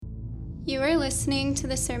You are listening to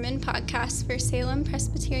the Sermon Podcast for Salem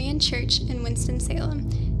Presbyterian Church in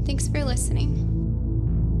Winston-Salem. Thanks for listening.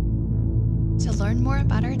 To learn more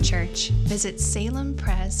about our church, visit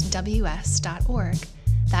salempresws.org.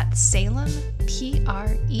 That's Salem,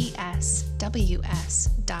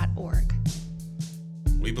 PRESWS.org.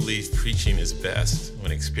 We believe preaching is best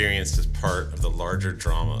when experienced as part of the larger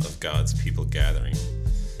drama of God's people gathering.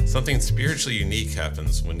 Something spiritually unique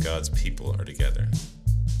happens when God's people are together.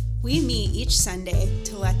 We meet each Sunday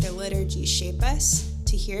to let the liturgy shape us,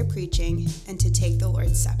 to hear preaching, and to take the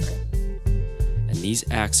Lord's Supper. And these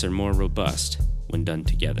acts are more robust when done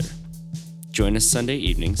together. Join us Sunday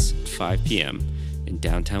evenings at 5 p.m. in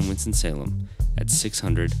downtown Winston-Salem at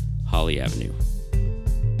 600 Holly Avenue.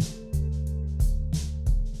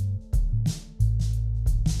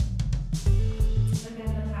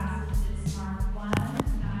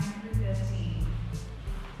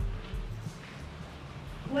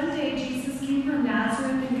 One day Jesus came from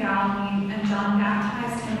Nazareth in Galilee, and John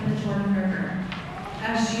baptized him in the Jordan River.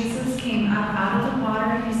 As Jesus came up out of the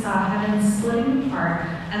water, he saw heaven splitting apart,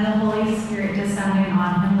 and the Holy Spirit descending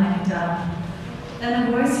on him like a dove. Then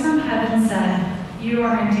a voice from heaven said, "You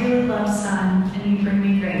are my dearly loved Son, and you bring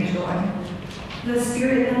me great joy." The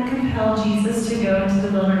Spirit then compelled Jesus to go into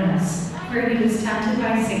the wilderness, where he was tempted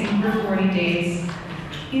by Satan for 40 days.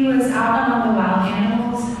 He was out among the wild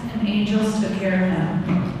animals, and angels took care of him.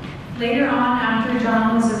 Later on, after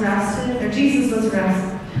John was arrested, Jesus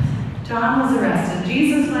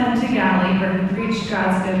went to Galilee where he preached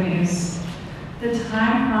God's good news. The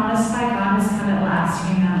time promised by God has come at last,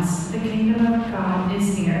 he announced. The kingdom of God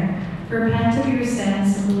is near. Repent of your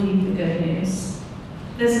sins and believe the good news.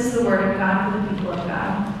 This is the word of God for the people of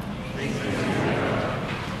God. Thanks be to God.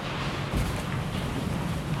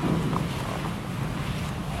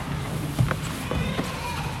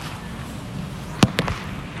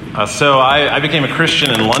 So I became a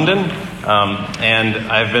Christian in London, and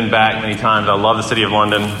I've been back many times. I love the city of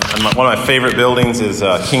London. One of my favorite buildings is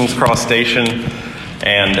King's Cross Station,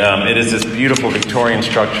 and it is this beautiful Victorian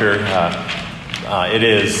structure. It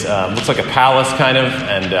is looks like a palace kind of,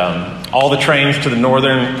 and all the trains to the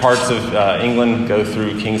northern parts of England go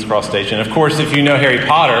through King's Cross Station. Of course, if you know Harry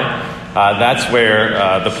Potter, that's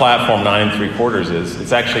where the platform 9 3/4 is.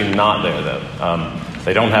 It's actually not there, though.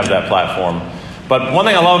 They don't have that platform. But one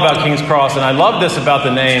thing I love about King's Cross, and I love this about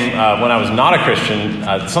the name when I was not a Christian,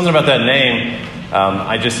 something about that name,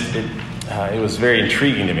 it was very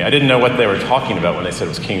intriguing to me. I didn't know what they were talking about when they said it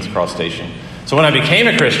was King's Cross Station. So when I became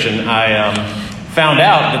a Christian, I found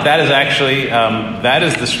out that is actually, that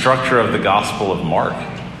is the structure of the Gospel of Mark.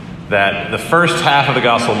 That the first half of the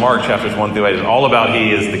Gospel of Mark, chapters 1 through 8, is all about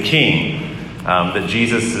he is the king. That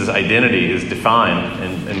Jesus' identity is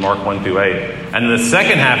defined in Mark 1 through 8. And the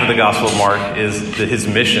second half of the Gospel of Mark is his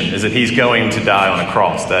mission, is that he's going to die on a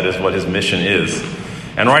cross. That is what his mission is.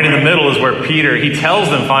 And right in the middle is where Peter, he tells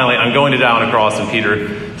them finally, I'm going to die on a cross. And Peter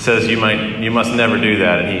says, you must never do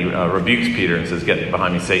that. And he rebukes Peter and says, get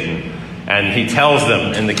behind me, Satan. And he tells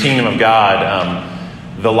them in the kingdom of God,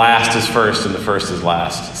 the last is first and the first is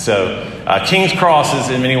last. So King's Cross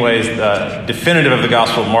is in many ways definitive of the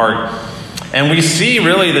Gospel of Mark. And we see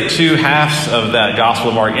really the two halves of that Gospel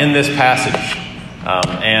of Mark in this passage.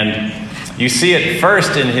 And you see it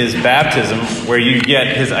first in his baptism, where you get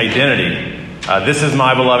his identity. This is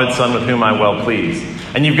my beloved Son with whom I well please.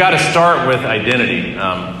 And you've got to start with identity.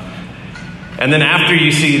 And then after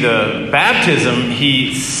you see the baptism,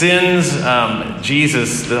 he sends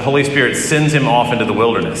Jesus, the Holy Spirit sends him off into the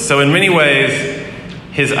wilderness. So in many ways,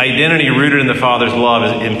 his identity rooted in the Father's love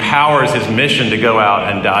empowers his mission to go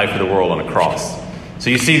out and die for the world on a cross. So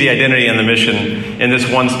you see the identity and the mission in this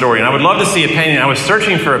one story. And I would love to see a painting. I was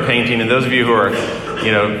searching for a painting, and those of you who are,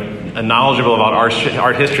 knowledgeable about art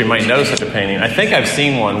history might know such a painting. I think I've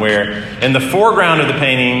seen one where in the foreground of the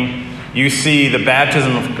painting, you see the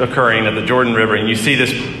baptism occurring at the Jordan River, and you see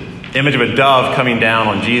this image of a dove coming down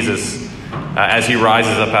on Jesus as he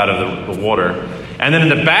rises up out of the water. And then in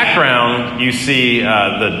the background, you see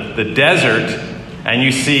the desert, and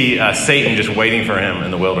you see Satan just waiting for him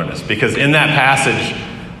in the wilderness. Because in that passage,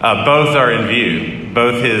 both are in view,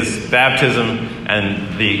 both his baptism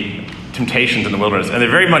and the temptations in the wilderness. And they're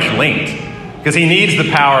very much linked, because he needs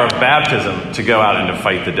the power of baptism to go out and to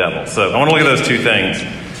fight the devil. So I want to look at those two things.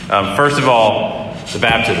 First of all, the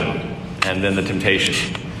baptism, and then the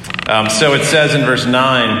temptation. So it says in verse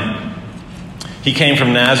 9, he came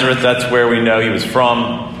from Nazareth. That's where we know he was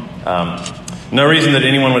from. No reason that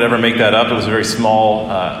anyone would ever make that up. It was a very small,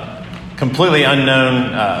 completely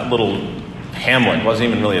unknown little hamlet. It wasn't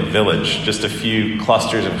even really a village, just a few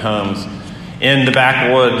clusters of homes in the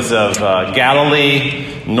backwoods of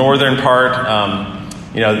Galilee, northern part,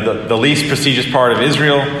 the least prestigious part of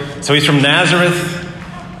Israel. So he's from Nazareth.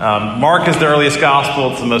 Mark is the earliest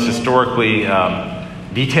gospel. It's the most historically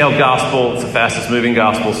detailed gospel. It's the fastest moving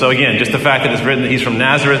gospel. So again, just the fact that it's written that he's from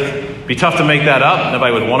Nazareth, it'd be tough to make that up.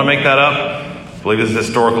 Nobody would want to make that up. I believe this is a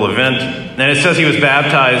historical event. And it says he was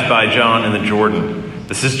baptized by John in the Jordan.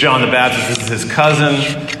 This is John the Baptist. This is his cousin.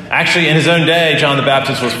 Actually, in his own day, John the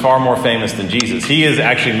Baptist was far more famous than Jesus. He is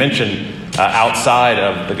actually mentioned outside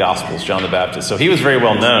of the Gospels, John the Baptist. So he was very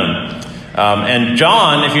well known. And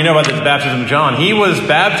John, if you know about the baptism of John, he was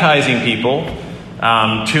baptizing people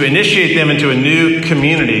to initiate them into a new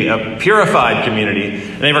community, a purified community.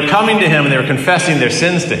 And they were coming to him and they were confessing their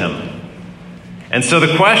sins to him. And so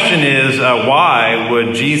the question is, why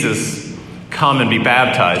would Jesus come and be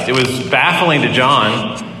baptized? It was baffling to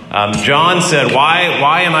John. John said,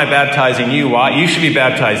 why am I baptizing you? Why? You should be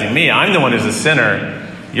baptizing me. I'm the one who's a sinner.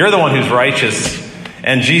 You're the one who's righteous.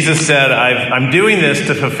 And Jesus said, I'm doing this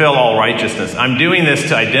to fulfill all righteousness. I'm doing this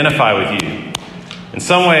to identify with you. In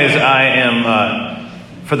some ways, I am,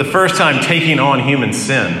 for the first time, taking on human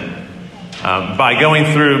sin by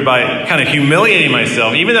kind of humiliating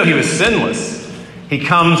myself, even though he was sinless. He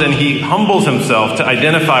comes and he humbles himself to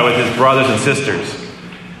identify with his brothers and sisters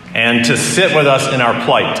and to sit with us in our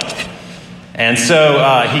plight. And so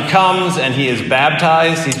he comes and he is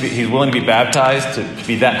baptized. He's willing to be baptized, to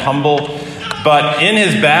be that humble. But in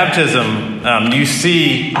his baptism, you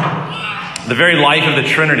see the very life of the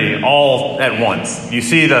Trinity all at once. You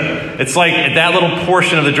see it's like at that little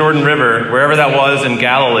portion of the Jordan River, wherever that was in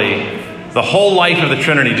Galilee, the whole life of the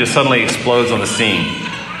Trinity just suddenly explodes on the scene.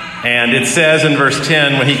 And it says in verse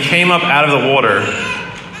 10, when he came up out of the water,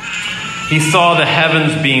 he saw the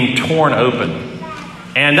heavens being torn open.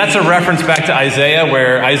 And that's a reference back to Isaiah,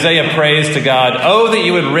 where Isaiah prays to God, "Oh, that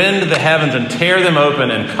you would rend the heavens and tear them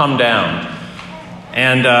open and come down."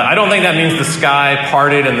 And I don't think that means the sky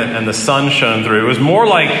parted and the sun shone through. It was more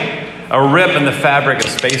like a rip in the fabric of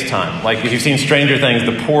space-time. Like if you've seen Stranger Things,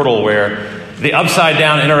 the portal where the upside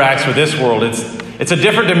down interacts with this world. It's a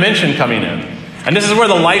different dimension coming in. And this is where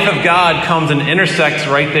the life of God comes and intersects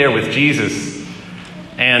right there with Jesus.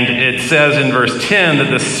 And it says in verse 10 that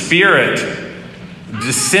the Spirit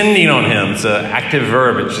descending on him, it's an active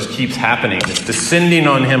verb, it just keeps happening. It's descending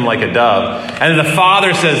on him like a dove. And the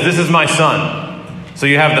Father says, "This is my Son." So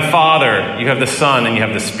you have the Father, you have the Son, and you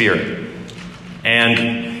have the Spirit.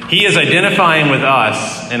 And he is identifying with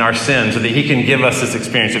us in our sin so that he can give us this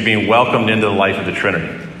experience of being welcomed into the life of the Trinity.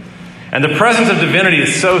 And the presence of divinity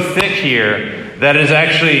is so thick here that it is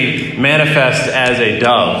actually manifest as a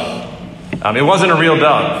dove. It wasn't a real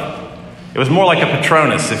dove. It was more like a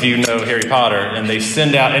Patronus, if you know Harry Potter, and they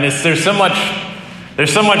send out, and there's so much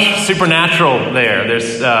supernatural there.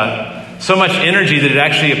 There's so much energy that it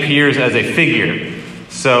actually appears as a figure.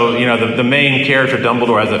 So, the main character,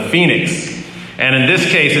 Dumbledore, has a phoenix. And in this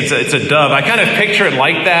case, it's a dove. I kind of picture it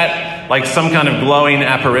like that, like some kind of glowing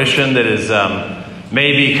apparition that is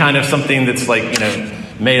maybe kind of something that's like,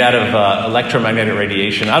 made out of electromagnetic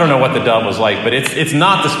radiation. I don't know what the dove was like, but it's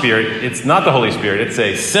not the Spirit. It's not the Holy Spirit. It's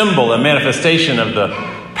a symbol, a manifestation of the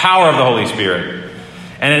power of the Holy Spirit.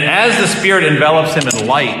 And as the Spirit envelops him in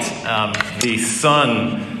light, the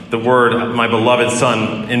Son, the Word, my beloved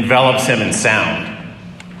Son, envelops him in sound.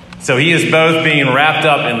 So he is both being wrapped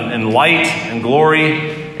up in light and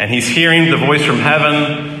glory, and he's hearing the voice from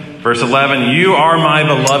heaven. Verse 11, "You are my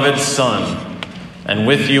beloved Son, and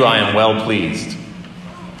with you I am well pleased."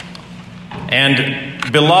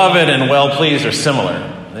 And beloved and well pleased are similar.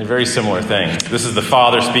 They're very similar things. This is the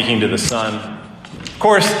Father speaking to the Son. Of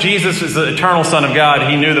course, Jesus is the eternal Son of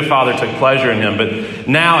God. He knew the Father took pleasure in him. But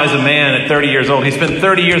now as a man at 30 years old, he spent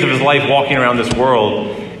 30 years of his life walking around this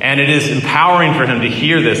world. And it is empowering for him to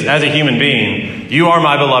hear this as a human being. "You are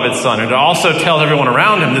my beloved Son." And to also tell everyone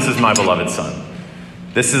around him, "This is my beloved Son.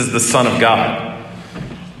 This is the Son of God."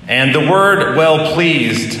 And the word "well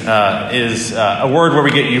pleased" is a word where we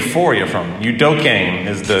get euphoria from. Eudokein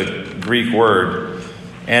is the Greek word.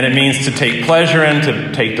 And it means to take pleasure in,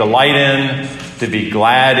 to take delight in, to be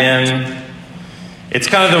glad in. It's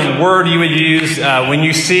kind of the word you would use when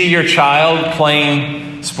you see your child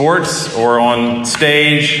playing sports or on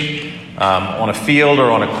stage, on a field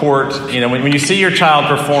or on a court. When you see your child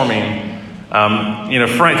performing,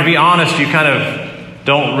 to be honest, you kind of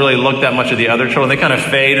don't really look that much at the other children. They kind of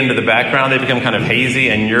fade into the background. They become kind of hazy,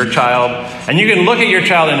 and your child, and you can look at your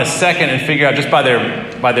child in a second and figure out just by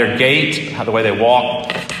their gait, the way they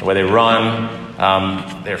walk, the way they run,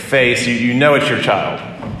 their face, you know it's your child.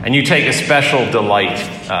 And you take a special delight,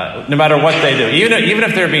 no matter what they do. Even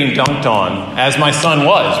if they're being dunked on, as my son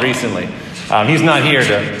was recently. He's not here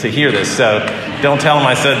to hear this, so don't tell him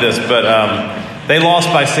I said this, but they lost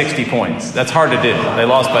by 60 points. That's hard to do. They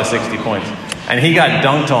lost by 60 points. And he got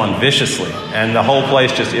dunked on viciously, and the whole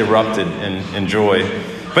place just erupted in joy.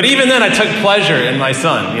 But even then, I took pleasure in my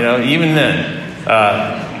son, even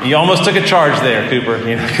then. You almost took a charge there, Cooper.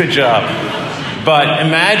 Good job. But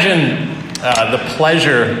imagine the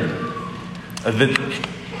pleasure.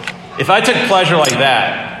 If I took pleasure like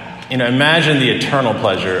that, imagine the eternal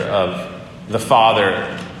pleasure of the Father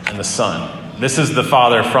and the Son. This is the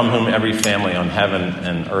Father from whom every family on heaven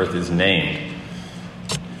and earth is named.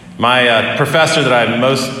 My professor that I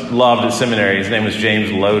most loved at seminary, his name was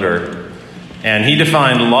James Loder, and he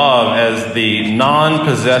defined love as the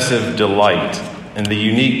non-possessive delight in the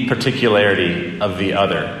unique particularity of the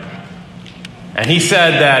other. And he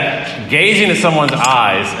said that gazing at someone's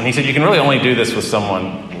eyes, and he said you can really only do this with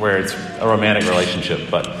someone where it's a romantic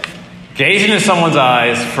relationship, but gazing at someone's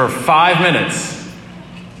eyes for 5 minutes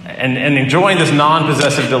and enjoying this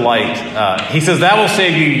non-possessive delight, he says that will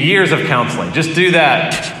save you years of counseling. Just do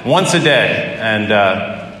that once a day. And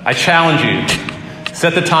I challenge you,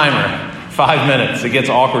 set the timer, 5 minutes. It gets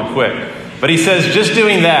awkward quick. But he says just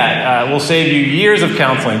doing that will save you years of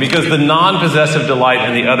counseling, because the non-possessive delight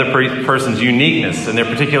in the other person's uniqueness and their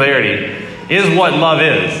particularity is what love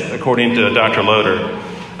is, according to Dr. Loder.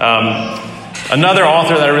 Another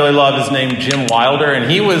author that I really love is named Jim Wilder, and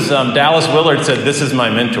he was, Dallas Willard said, this is my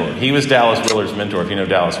mentor. He was Dallas Willard's mentor, if you know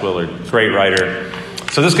Dallas Willard, great writer.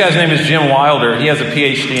 So this guy's name is Jim Wilder. He has a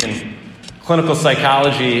PhD in clinical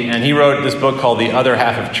psychology, and he wrote this book called The Other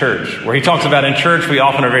Half of Church, where he talks about in church we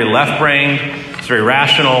often are very left-brained, it's very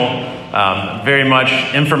rational, very much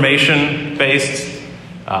information-based,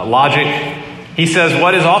 logic. He says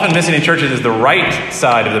what is often missing in churches is the right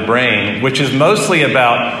side of the brain, which is mostly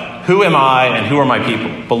about who am I and who are my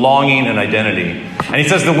people, belonging and identity. And he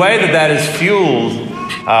says the way that is fueled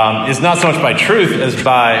is not so much by truth as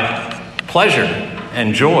by pleasure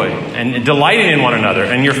and joy and delighting in one another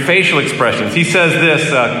and your facial expressions. He says this,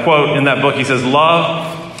 quote in that book, he says,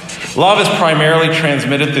 love is primarily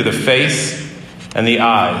transmitted through the face and the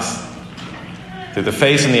eyes. Through the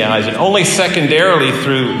face and the eyes, and only secondarily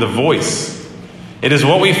through the voice. It is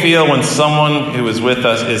what we feel when someone who is with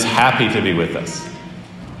us is happy to be with us.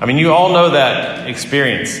 I mean, you all know that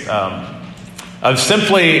experience of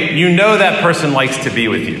simply, that person likes to be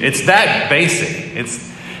with you. It's that basic.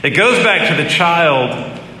 It goes back to the child,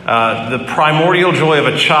 the primordial joy of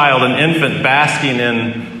a child, an infant basking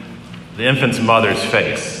in the infant's mother's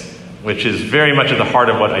face, which is very much at the heart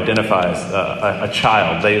of what identifies a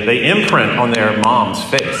child. They imprint on their mom's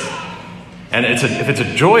face. And if it's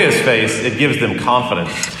a joyous face, it gives them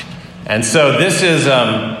confidence. And so this is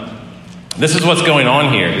what's going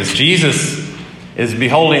on here, is Jesus is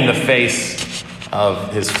beholding the face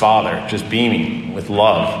of his Father, just beaming with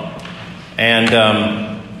love.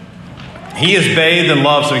 And he is bathed in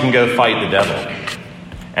love so he can go fight the devil.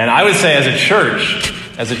 And I would say as a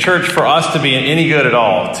church, for us to be any good at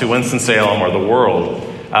all to Winston-Salem or the world,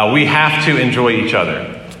 we have to enjoy each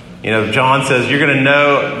other. John says, you're going to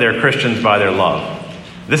know they're Christians by their love.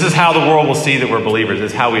 This is how the world will see that we're believers,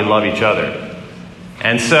 is how we love each other.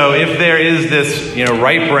 And so if there is this,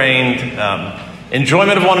 right-brained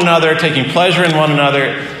enjoyment of one another, taking pleasure in one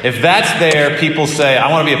another, if that's there, people say,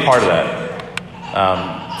 I want to be a part of that.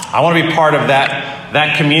 I want to be part of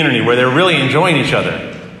that community where they're really enjoying each other,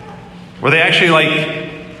 where they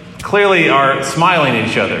actually clearly are smiling at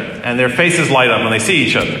each other, and their faces light up when they see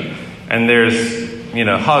each other. And there's,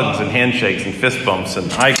 hugs and handshakes and fist bumps and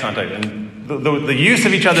eye contact and the use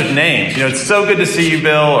of each other's names. It's so good to see you,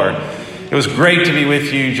 Bill, or it was great to be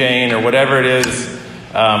with you, Jane, or whatever it is.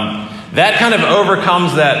 That kind of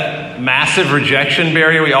overcomes that massive rejection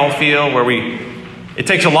barrier we all feel, where it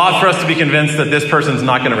takes a lot for us to be convinced that this person's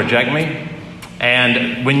not going to reject me.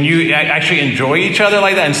 And when you actually enjoy each other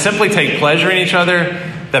like that and simply take pleasure in each other,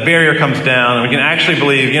 that barrier comes down and we can actually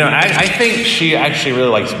believe, I think she actually really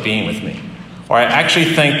likes being with me. Or I actually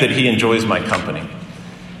think that he enjoys my company.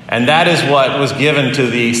 And that is what was given to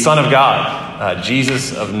the Son of God,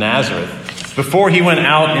 Jesus of Nazareth. Before he went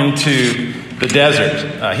out into the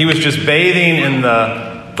desert, he was just bathing in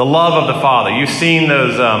the love of the Father. You've seen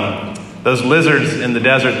those lizards in the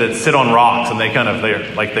desert that sit on rocks and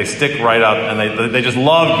they stick right up and they just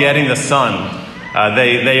love getting the sun.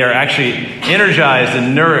 They are actually energized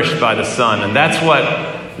and nourished by the sun. And that's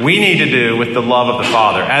what we need to do with the love of the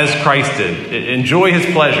Father, as Christ did. Enjoy his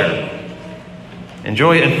pleasure.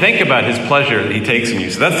 Enjoy and think about his pleasure that he takes in you.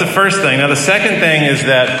 So that's the first thing. Now the second thing is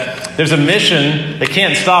that there's a mission that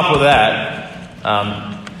can't stop with that.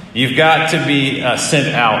 You've got to be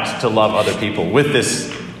sent out to love other people with this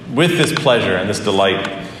with this pleasure and this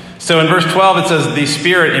delight. So in verse 12, it says, the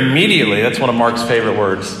Spirit immediately, that's one of Mark's favorite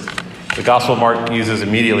words. The Gospel of Mark uses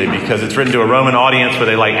immediately because it's written to a Roman audience where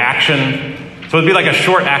they like action. So it'd be like a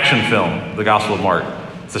short action film, the Gospel of Mark.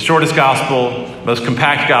 It's the shortest gospel, most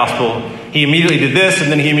compact gospel. He immediately did this,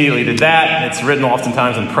 and then he immediately did that. It's written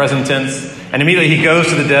oftentimes in present tense. And immediately he goes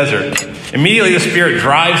to the desert. Immediately the Spirit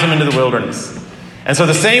drives him into the wilderness. And so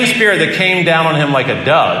the same Spirit that came down on him like a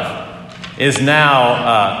dove is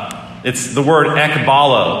now, it's the word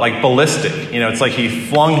ekbalo, like ballistic. You know, it's like he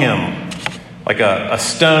flung him like a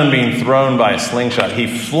stone being thrown by a slingshot. He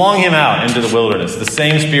flung him out into the wilderness. The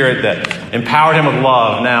same Spirit that empowered him with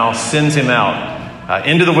love now sends him out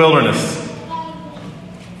into the wilderness.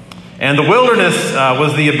 And the wilderness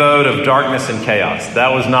was the abode of darkness and chaos.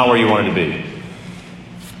 That was not where you wanted to be.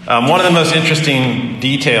 One of the most interesting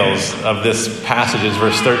details of this passage is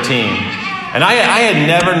verse 13. And I had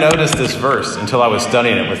never noticed this verse until I was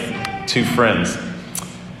studying it with two friends.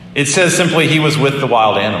 It says simply, he was with the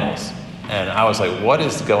wild animals. And I was like, what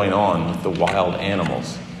is going on with the wild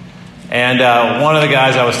animals? And one of the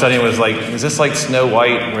guys I was studying was like, is this like Snow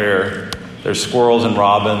White where there's squirrels and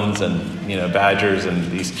robins and, you know, badgers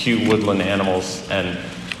and these cute woodland animals? And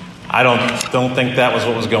I don't think that was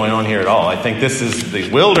what was going on here at all. I think this is the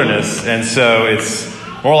wilderness. And so it's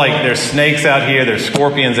more like there's snakes out here, there's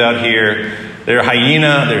scorpions out here, there's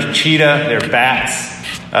hyena, there's cheetah, there's bats.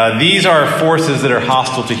 These are forces that are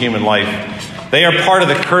hostile to human life. They are part of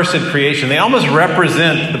the cursed creation. They almost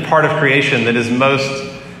represent the part of creation that is most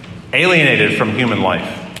alienated from human life.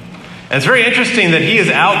 And it's very interesting that he is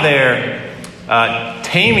out there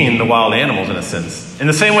taming the wild animals in a sense. In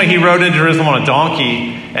the same way he rode into Jerusalem on a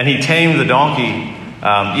donkey and he tamed the donkey,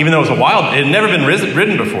 even though it was a wild, it had never been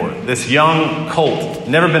ridden before. This young colt,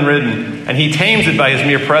 never been ridden, and he tames it by his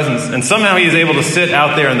mere presence. And somehow he is able to sit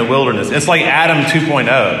out there in the wilderness. It's like Adam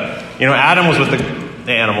 2.0. You know, Adam was with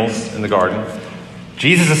the animals in the garden.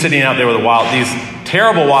 Jesus is sitting out there with these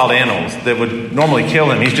terrible wild animals that would normally kill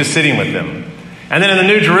him. He's just sitting with them. And then in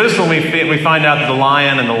the New Jerusalem, we find out that the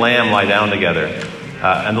lion and the lamb lie down together.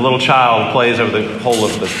 And the little child plays over the hole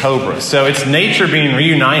of the cobra. So it's nature being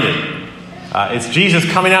reunited. It's Jesus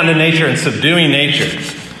coming out into nature and subduing nature.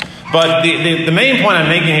 But the main point I'm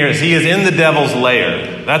making here is he is in the devil's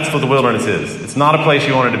lair. That's what the wilderness is. It's not a place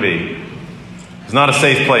you wanted to be. It's not a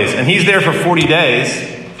safe place. And he's there for 40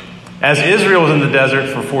 days, as Israel was in the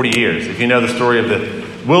desert for 40 years. If you know the story of the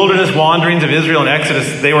wilderness wanderings of Israel in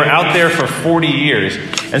Exodus, they were out there for 40 years.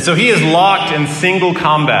 And so he is locked in single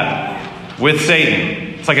combat with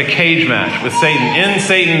Satan. It's like a cage match with Satan in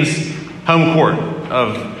Satan's home court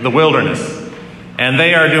of the wilderness. And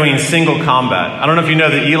they are doing single combat. I don't know if you know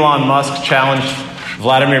that Elon Musk challenged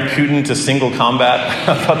Vladimir Putin to single combat.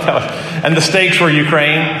 I thought that was, and the stakes were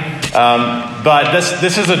Ukraine. But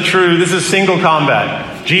this is single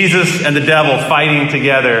combat. Jesus and the devil fighting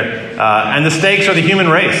together. And the stakes are the human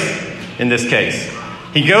race in this case.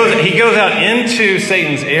 He goes out into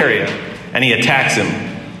Satan's area and he attacks him.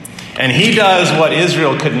 And he does what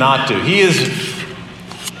Israel could not do. He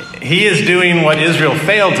is doing what Israel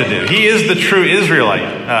failed to do. He is the true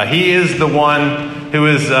Israelite. He is the one who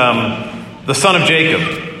is the son of Jacob.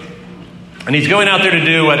 And he's going out there to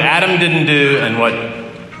do what Adam didn't do and what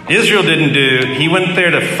Israel didn't do. He went there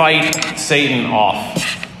to fight Satan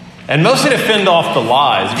off. And mostly to fend off the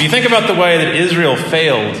lies. If you think about the way that Israel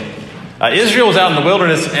failed, Israel was out in the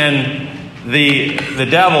wilderness and the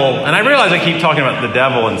devil, and I realize I keep talking about the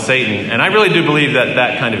devil and Satan, and I really do believe that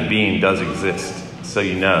that kind of being does exist. So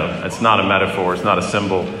you know, it's not a metaphor, it's not a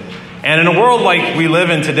symbol. And in a world like we live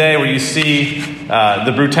in today, where you see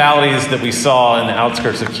the brutalities that we saw in the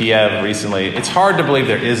outskirts of Kiev recently, it's hard to believe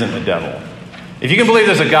there isn't a devil. If you can believe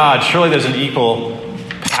there's a God, surely there's an equal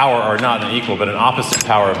power, or not an equal, but an opposite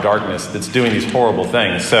power of darkness that's doing these horrible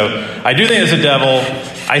things. So I do think there's a devil.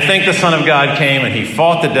 I think the Son of God came and he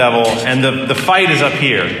fought the devil, and the fight is up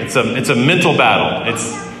here. It's a mental battle.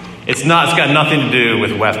 It's got nothing to do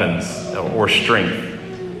with weapons or strength.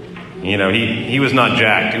 You know, he was not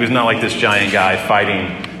jacked. He was not like this giant guy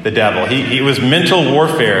fighting the devil. He was mental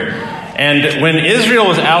warfare. And when Israel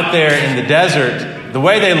was out there in the desert, the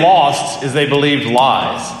way they lost is they believed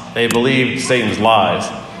lies. They believed Satan's lies.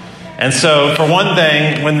 And so, for one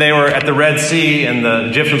thing, when they were at the Red Sea and the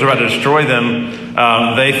Egyptians were about to destroy them,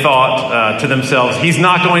 they thought to themselves,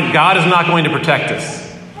 God is not going to protect us.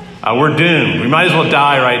 We're doomed. We might as well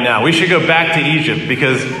die right now. We should go back to Egypt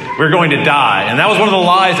because we're going to die. And that was one of the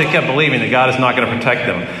lies they kept believing, that God is not going to protect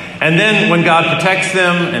them. And then when God protects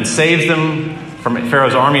them and saves them from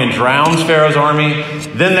Pharaoh's army and drowns Pharaoh's army.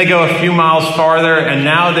 Then they go a few miles farther, and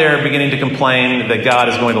now they're beginning to complain that God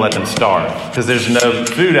is going to let them starve because there's no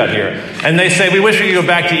food out here. And they say, we wish we could go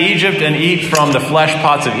back to Egypt and eat from the flesh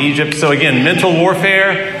pots of Egypt. So again, mental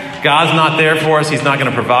warfare. God's not there for us. He's not going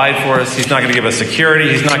to provide for us. He's not going to give us security.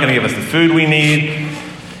 He's not going to give us the food we need.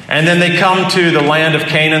 And then they come to the land of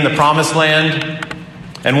Canaan, the promised land.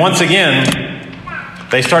 And once again,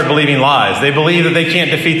 they start believing lies. They believe that they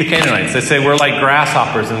can't defeat the Canaanites. They say we're like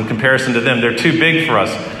grasshoppers in comparison to them. They're too big for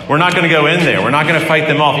us. We're not going to go in there. We're not going to fight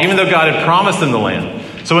them off, even though God had promised them the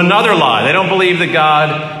land. So another lie. They don't believe that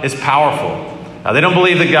God is powerful. They don't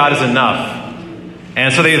believe that God is enough.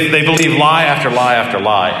 And so they believe lie after lie after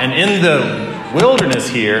lie. And in the wilderness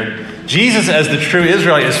here, Jesus, as the true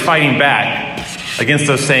Israelite, is fighting back against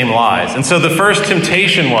those same lies. And so the first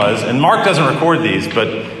temptation was, and Mark doesn't record these, but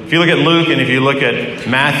if you look at Luke and if you look at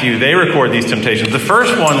Matthew, they record these temptations. The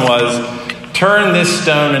first one was, turn this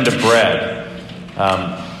stone into bread.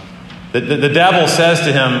 The devil says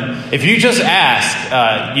to him, if you just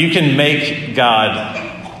ask, you can make God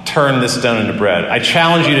turn this stone into bread. I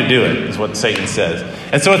challenge you to do it, is what Satan says.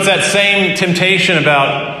 And so it's that same temptation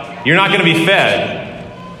about, you're not going to be fed.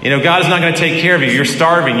 God is not going to take care of you. You're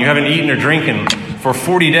starving. You haven't eaten or drinking for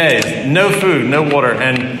 40 days. No food, no water.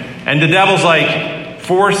 And the devil's like,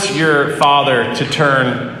 force your father to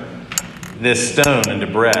turn this stone into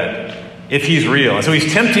bread if he's real. And so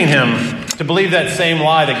he's tempting him to believe that same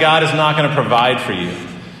lie, that God is not going to provide for you.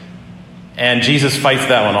 And Jesus fights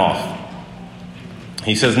that one off.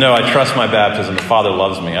 He says, no, I trust my baptism. The Father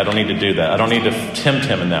loves me. I don't need to do that. I don't need to tempt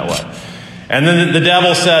him in that way. And then the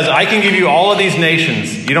devil says, I can give you all of these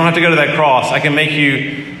nations. You don't have to go to that cross. I can make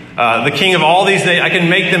you the king of all these nations. I can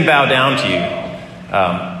make them bow down to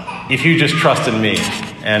you if you just trust in me.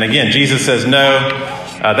 And again, Jesus says, no,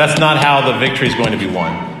 that's not how the victory is going to be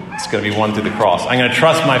won. It's going to be won through the cross. I'm going to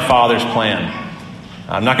trust my Father's plan.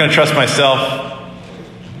 I'm not going to trust myself.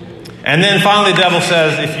 And then finally the devil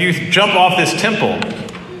says, if you jump off this temple,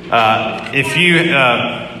 if you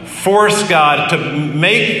force God to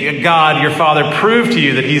make God, your Father, prove to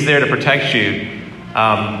you that he's there to protect you,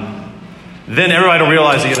 then everybody will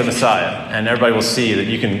realize that you're the Messiah, and everybody will see that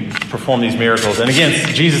you can perform these miracles. And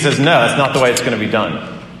again, Jesus says, no, that's not the way it's going to be done.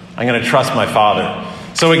 I'm going to trust my Father.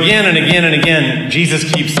 So again and again and again,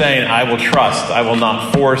 Jesus keeps saying, I will trust. I will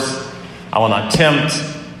not force. I will not tempt.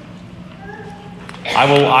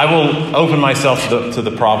 I will open myself to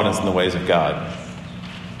the providence and the ways of God.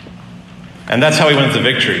 And that's how he wins the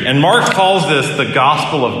victory. And Mark calls this the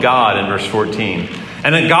gospel of God in verse 14.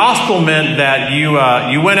 And the gospel meant that you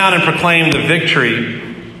went out and proclaimed the victory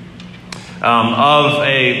of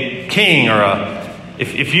a king, or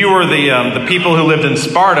if you were the people who lived in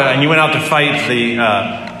Sparta and you went out to fight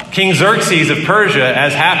the King Xerxes of Persia,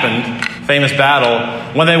 as happened, famous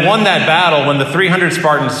battle. When they won that battle, when the 300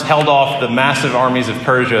 Spartans held off the massive armies of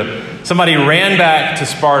Persia, somebody ran back to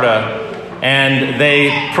Sparta and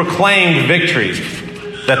they proclaimed victory,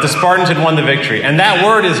 that the Spartans had won the victory. And that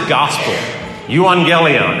word is gospel,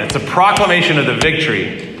 euangelion. It's a proclamation of the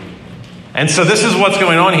victory. And so this is what's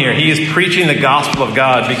going on here. He is preaching the gospel of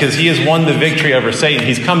God because he has won the victory over Satan.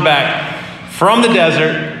 He's come back from the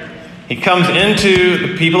desert. He comes into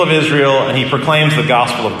the people of Israel and he proclaims the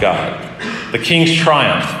gospel of God, the king's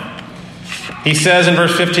triumph. He says in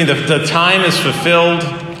verse 15, the time is fulfilled.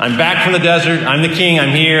 I'm back from the desert. I'm the king.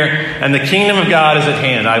 I'm here. And the kingdom of God is at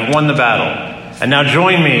hand. I've won the battle. And now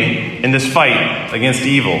join me in this fight against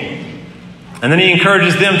evil. And then he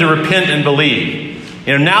encourages them to repent and believe.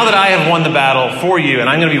 Now that I have won the battle for you and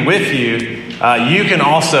I'm going to be with you, you can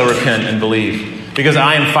also repent and believe because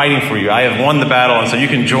I am fighting for you. I have won the battle, and so you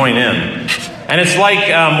can join in. And it's like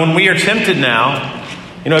when we are tempted now,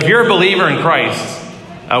 if you're a believer in Christ,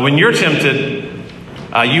 when you're tempted,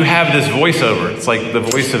 you have this voiceover. It's like the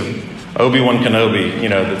voice of Obi-Wan Kenobi,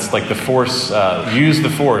 that's like the Force, use the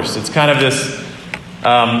Force. It's kind of this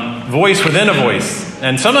voice within a voice.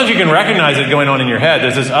 And sometimes you can recognize it going on in your head.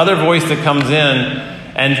 There's this other voice that comes in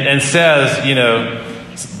and says,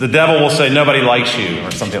 the devil will say, nobody likes you,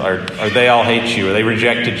 or something, or they all hate you, or they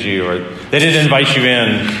rejected you, or they didn't invite you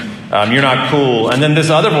in, you're not cool. And then this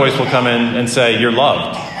other voice will come in and say, you're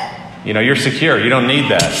loved. You're secure. You don't need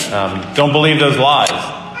that. Don't believe those lies.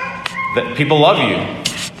 That people love you.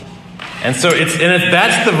 And so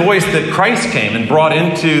that's the voice that Christ came and brought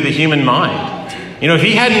into the human mind. If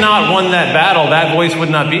he had not won that battle, that voice would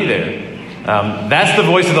not be there. That's the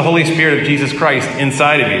voice of the Holy Spirit of Jesus Christ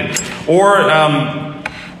inside of you. Or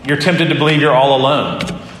you're tempted to believe you're all alone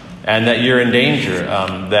and that you're in danger,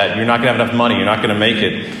 that you're not going to have enough money, you're not going to make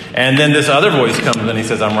it. And then this other voice comes and he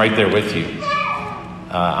says, I'm right there with you.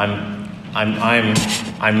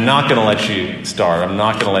 I'm not going to let you starve. I'm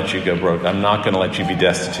not going to let you go broke. I'm not going to let you be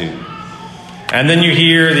destitute. And then you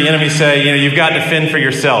hear the enemy say, you've got to fend for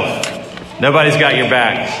yourself. Nobody's got your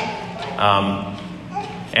back.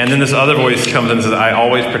 And then this other voice comes in and says, I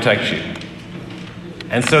always protect you.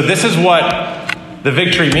 And so this is what the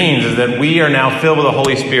victory means, is that we are now filled with the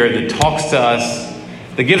Holy Spirit that talks to us,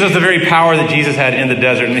 that gives us the very power that Jesus had in the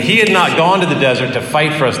desert. And if he had not gone to the desert to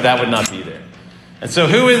fight for us, that would not be there. And so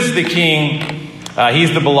who is the king?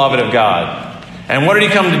 He's the beloved of God. And what did he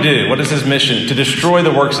come to do? What is his mission? To destroy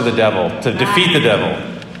the works of the devil, to defeat the devil.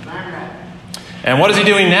 And what is he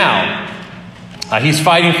doing now? He's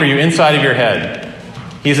fighting for you inside of your head.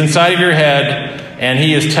 He's inside of your head, and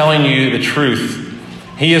he is telling you the truth.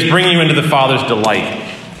 He is bringing you into the Father's delight.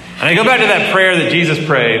 And I go back to that prayer that Jesus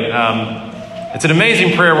prayed. It's an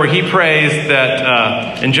amazing prayer where he prays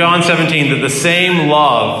that in John 17, that the same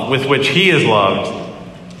love with which he is loved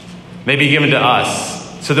may be given to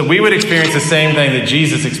us, so that we would experience the same thing that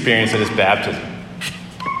Jesus experienced at his baptism.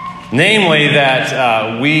 Namely,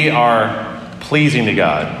 that we are pleasing to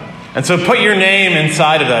God. And so put your name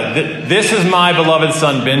inside of that. This is my beloved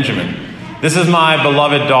son, Benjamin. This is my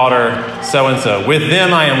beloved daughter, so-and-so. With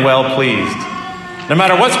them I am well pleased. No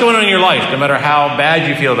matter what's going on in your life, no matter how bad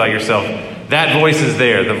you feel about yourself, that voice is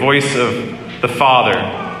there, the voice of the Father.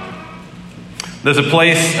 There's a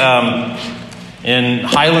place in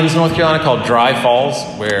Highlands, North Carolina called Dry Falls,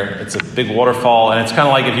 where it's a big waterfall, and it's kind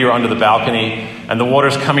of like if you were under the balcony, and the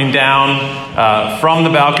water's coming down from the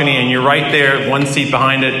balcony, and you're right there, one seat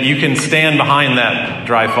behind it. You can stand behind that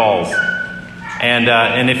Dry Falls.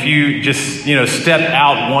 And if you just, step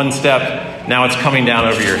out one step, now it's coming down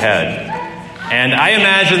over your head. And I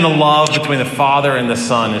imagine the love between the Father and the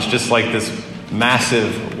Son is just like this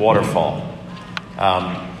massive waterfall.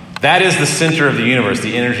 That is the center of the universe,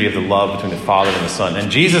 the energy of the love between the Father and the Son.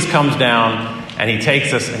 And Jesus comes down and he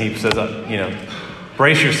takes us and he says,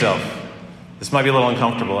 brace yourself. This might be a little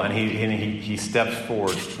uncomfortable. And he steps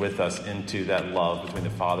forward with us into that love between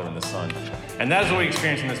the Father and the Son. And that is what we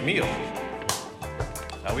experience in this meal.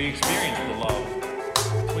 We experience the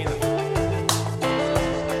love between the Father.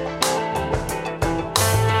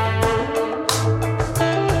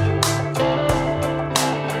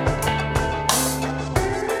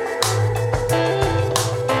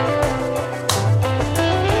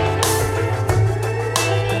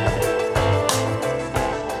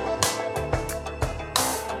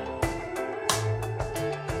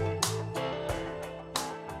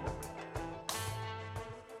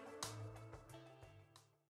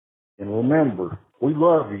 And remember, we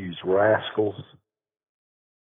love you, rascals.